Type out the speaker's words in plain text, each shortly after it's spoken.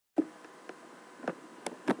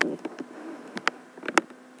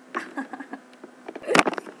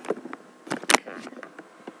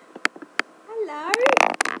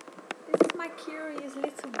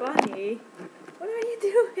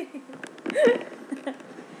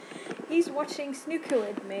He's watching snooker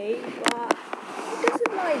with me, but he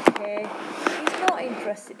doesn't like it. He's not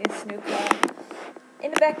interested in snooker.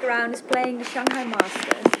 In the background is playing the Shanghai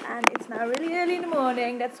Masters, and it's now really early in the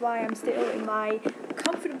morning. That's why I'm still in my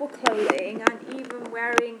comfortable clothing. I'm even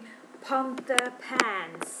wearing panther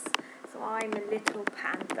pants, so I'm a little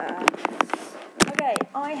panther. Okay,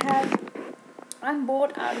 I'm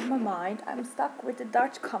bored out of my mind. I'm stuck with the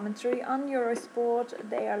Dutch commentary on Eurosport.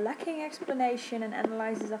 They are lacking explanation and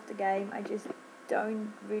analysis of the game. I just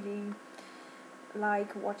don't really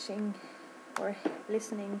like watching or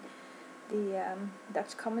listening the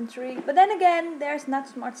Dutch commentary. But then again, there's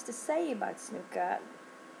not much to say about snooker.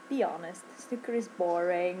 Be honest, snooker is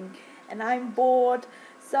boring and I'm bored.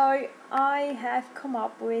 So I have come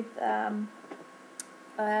up with a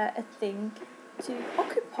thing to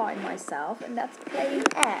occupy myself, and that's playing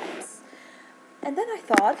apps. And then I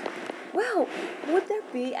thought, well, would there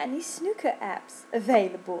be any snooker apps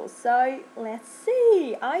available? So let's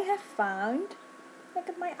see. I have found, look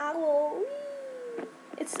at my owl. Whee!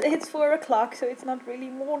 It's 4 o'clock, so it's not really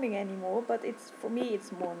morning anymore, but for me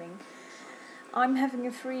it's morning. I'm having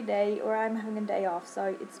a free day, or I'm having a day off,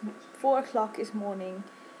 so it's 4 o'clock is morning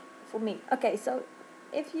for me. Okay, so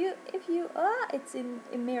if you it's in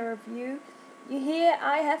mirror view. You hear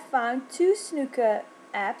I have found 2 snooker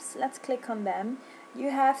apps. Let's click on them.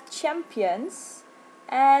 You have Champions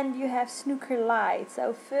and you have Snooker Lite.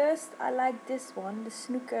 So first I like this one, the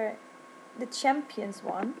Champions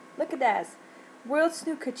one. Look at that. World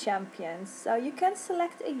Snooker Champions. So you can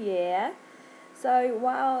select a year. So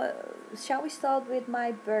shall we start with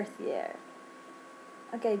my birth year?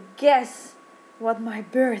 Okay, guess what my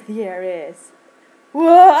birth year is.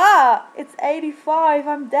 Whoa! It's 85.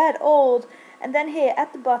 I'm that old. And then here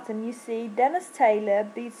at the bottom you see Dennis Taylor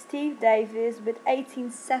beat Steve Davis with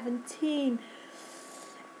 1817.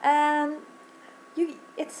 And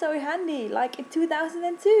it's so handy. Like in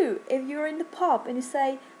 2002, if you're in the pub and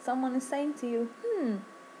someone is saying to you,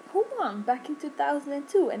 who won back in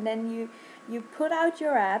 2002? And then you put out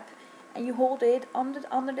your app and you hold it under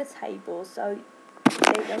the table, so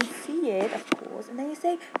they don't see it, of course. And then you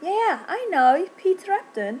say, yeah, I know, Peter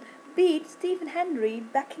Upton beat Stephen Hendry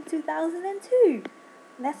back in 2002.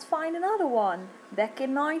 Let's find another one. Back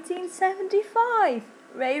in 1975,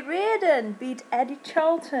 Ray Reardon beat Eddie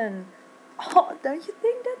Charlton. Oh, don't you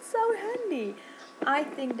think that's so handy? I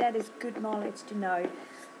think that is good knowledge to know.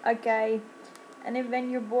 Okay, and when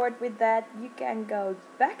you're bored with that, you can go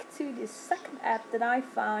back to the second app that I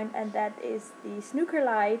found, and that is the Snooker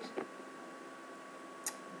Lite.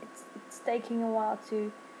 It's taking a while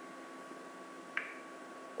to...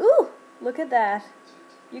 Ooh, look at that.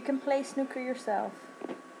 You can play snooker yourself.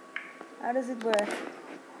 How does it work?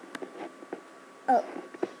 Oh.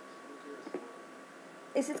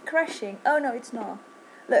 Is it crashing? Oh no, it's not.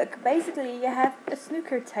 Look, basically you have a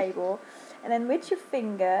snooker table, and then with your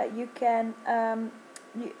finger you can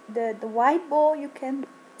the white ball you can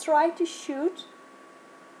try to shoot,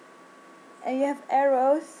 and you have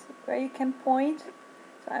arrows where you can point.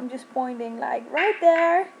 So I'm just pointing like right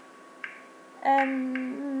there.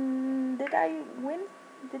 And did I win?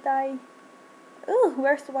 Ooh,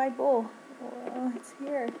 where's the white ball? Oh, it's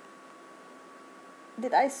here.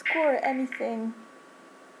 Did I score anything?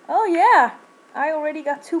 Oh yeah, I already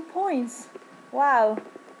got 2 points. Wow.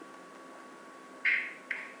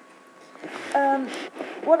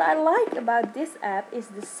 What I like about this app is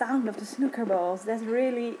the sound of the snooker balls. That's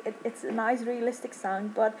really, it's a nice realistic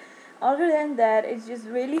sound, but other than that, it's just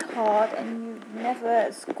really hard and you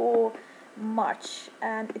never score much,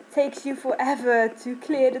 and it takes you forever to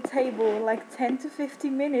clear the table, like 10 to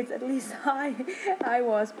 15 minutes, at least I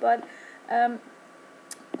was. But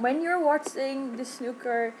when you're watching the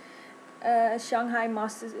snooker Shanghai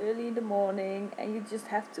Masters early in the morning and you just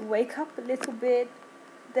have to wake up a little bit,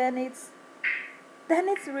 then it's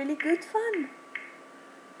really good fun.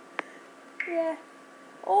 Yeah.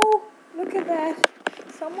 Oh, look at that.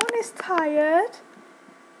 Someone is tired.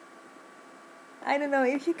 I don't know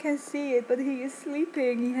if you can see it, but he is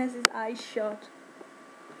sleeping. He has his eyes shut.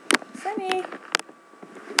 Sammy.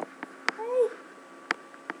 Hey.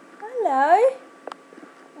 Hello.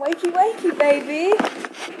 Wakey, wakey, baby.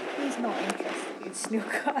 He's not interested in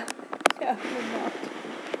snooker. No, he's not.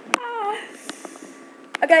 Ah.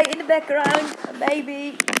 Okay, in the background,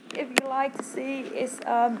 baby, if you like to see, is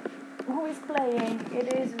who is playing.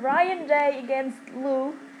 It is Ryan Day against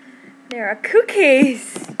Lou. There are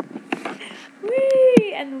cookies.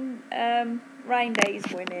 Whee! And Ryan Day is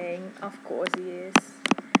winning. Of course he is.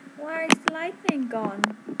 Where is the lightning gone?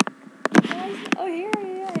 Oh, here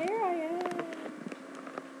he is.